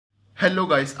Hello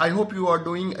guys, I hope you are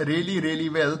doing really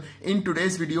well. In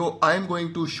today's video, I am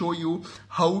going to show you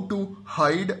how to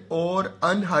hide or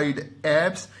unhide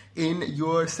apps in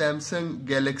your Samsung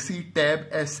Galaxy Tab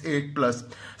S8 Plus.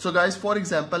 So guys, for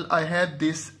example, I have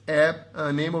this app,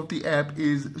 name of the app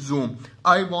is Zoom.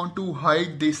 I want to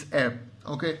hide this app.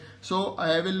 Okay, so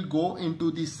I will go into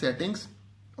the settings.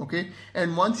 Okay,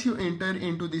 and once you enter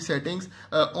into the settings,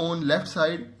 on left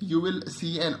side you will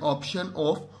see an option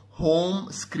of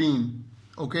home screen.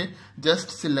 Okay, just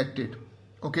select it.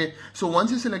 Okay, so once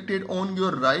you select it, on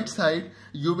your right side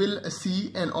you will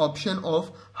see an option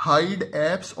of hide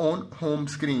apps on home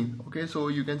screen. Okay, so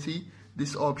you can see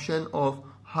this option of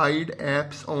hide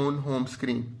apps on home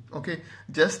screen. Okay,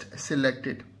 just select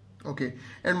it. Okay,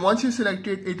 and once you select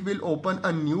it, it will open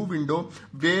a new window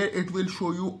where it will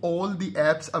show you all the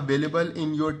apps available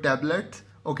in your tablet.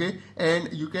 Okay,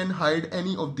 and you can hide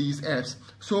any of these apps.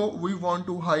 So we want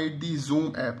to hide the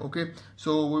Zoom app. Okay,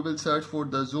 so we will search for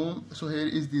the Zoom. So here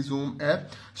is the Zoom app.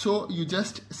 So you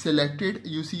just select it.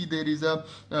 You see there is a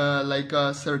like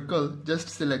a circle. Just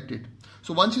select it.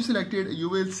 So once you select it, you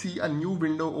will see a new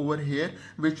window over here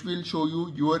which will show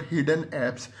you your hidden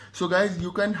apps. So guys,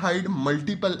 you can hide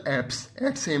multiple apps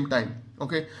at same time.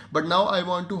 Okay, but now I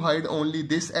want to hide only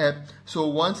this app. So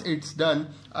once it's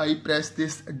done, I press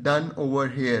this done over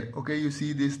here. Okay, you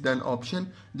see this done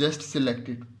option, just select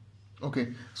it.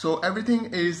 Okay, so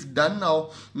everything is done now.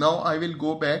 Now I will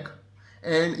go back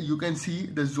and you can see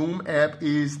the Zoom app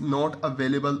is not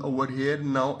available over here.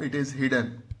 Now it is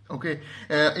hidden. Okay,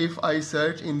 if I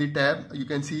search in the tab, you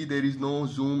can see there is no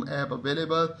Zoom app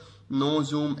available, no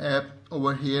Zoom app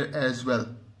over here as well.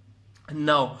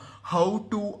 Now, how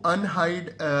to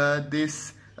unhide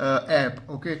this app?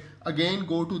 Okay, again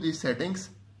go to the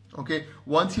settings. Okay,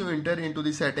 once you enter into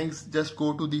the settings, just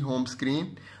go to the home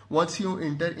screen. Once you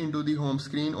enter into the home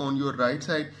screen, on your right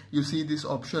side you see this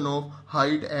option of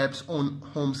hide apps on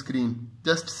home screen.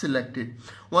 Just select it.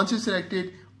 Once you select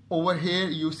it, over here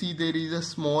you see there is a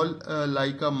small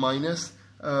like a minus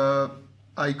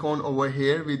icon over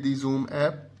here with the Zoom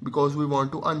app, because we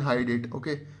want to unhide it.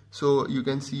 Okay, so you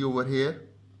can see over here.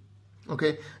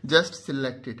 Okay, just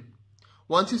select it.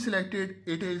 Once you select it,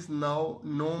 it is now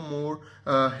no more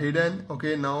hidden.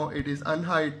 Okay, now it is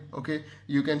unhide. Okay,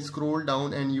 you can scroll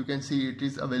down and you can see it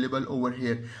is available over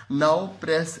here. Now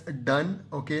press done.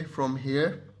 Okay, from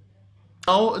here.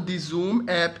 Now the Zoom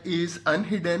app is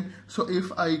unhidden. So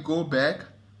if I go back,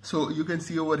 so you can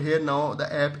see over here now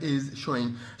the app is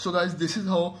showing. So guys, this is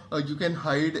how you can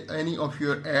hide any of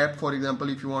your app. For example,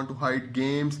 if you want to hide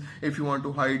games, if you want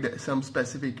to hide some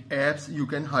specific apps, you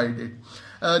can hide it.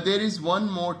 There is one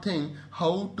more thing,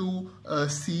 how to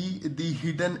see the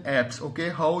hidden apps. Okay,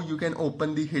 how you can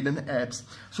open the hidden apps.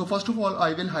 So first of all,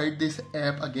 I will hide this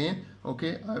app again.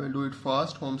 Okay, I will do it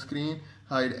fast. Home screen,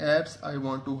 hide apps. I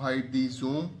want to hide the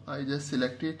Zoom. I just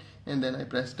select it and then I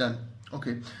press done.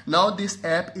 Okay, now this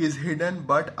app is hidden,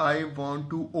 but I want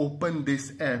to open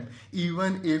this app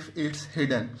even if it's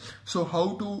hidden. So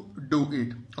how to do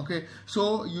it? Okay,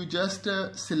 so you just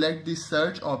select the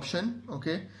search option.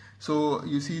 Okay, so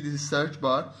you see this search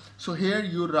bar. So here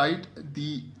you write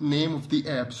the name of the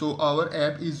app. So our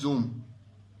app is Zoom.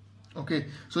 Okay,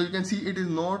 so you can see it is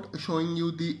not showing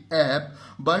you the app,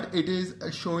 but it is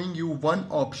showing you one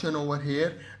option over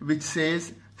here which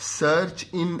says search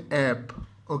in app.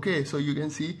 Okay, so you can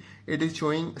see it is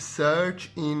showing search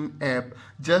in app.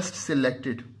 Just select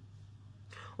it.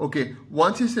 Okay,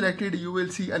 once you select it, you will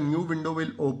see a new window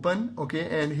will open.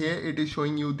 Okay, and here it is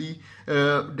showing you the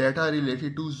data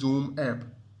related to Zoom app.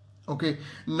 Okay,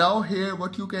 now here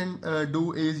what you can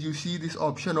do is you see this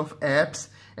option of apps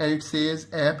and it says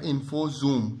app info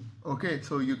Zoom. Okay,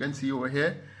 so you can see over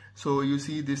here. So you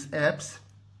see this apps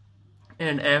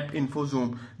and app info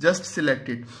Zoom. Just select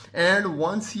it, and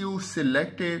once you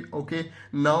select it, okay,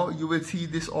 now you will see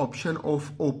this option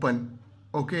of open.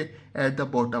 Okay, at the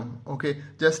bottom. Okay,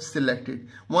 just select it.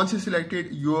 Once you select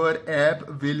it, your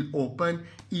app will open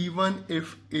even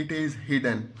if it is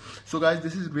hidden. So guys,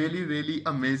 this is really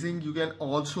amazing. You can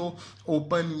also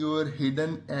open your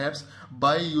hidden apps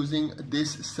by using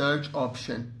this search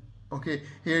option. Okay,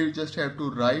 here you just have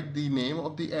to write the name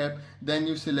of the app, then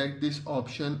you select this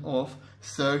option of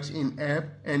search in app,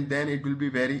 and then it will be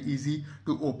very easy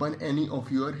to open any of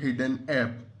your hidden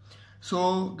app.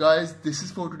 So guys, this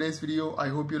is for today's video. I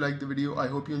hope you like the video. I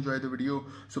hope you enjoyed the video.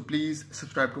 So please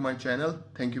subscribe to my channel.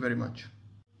 Thank you very much.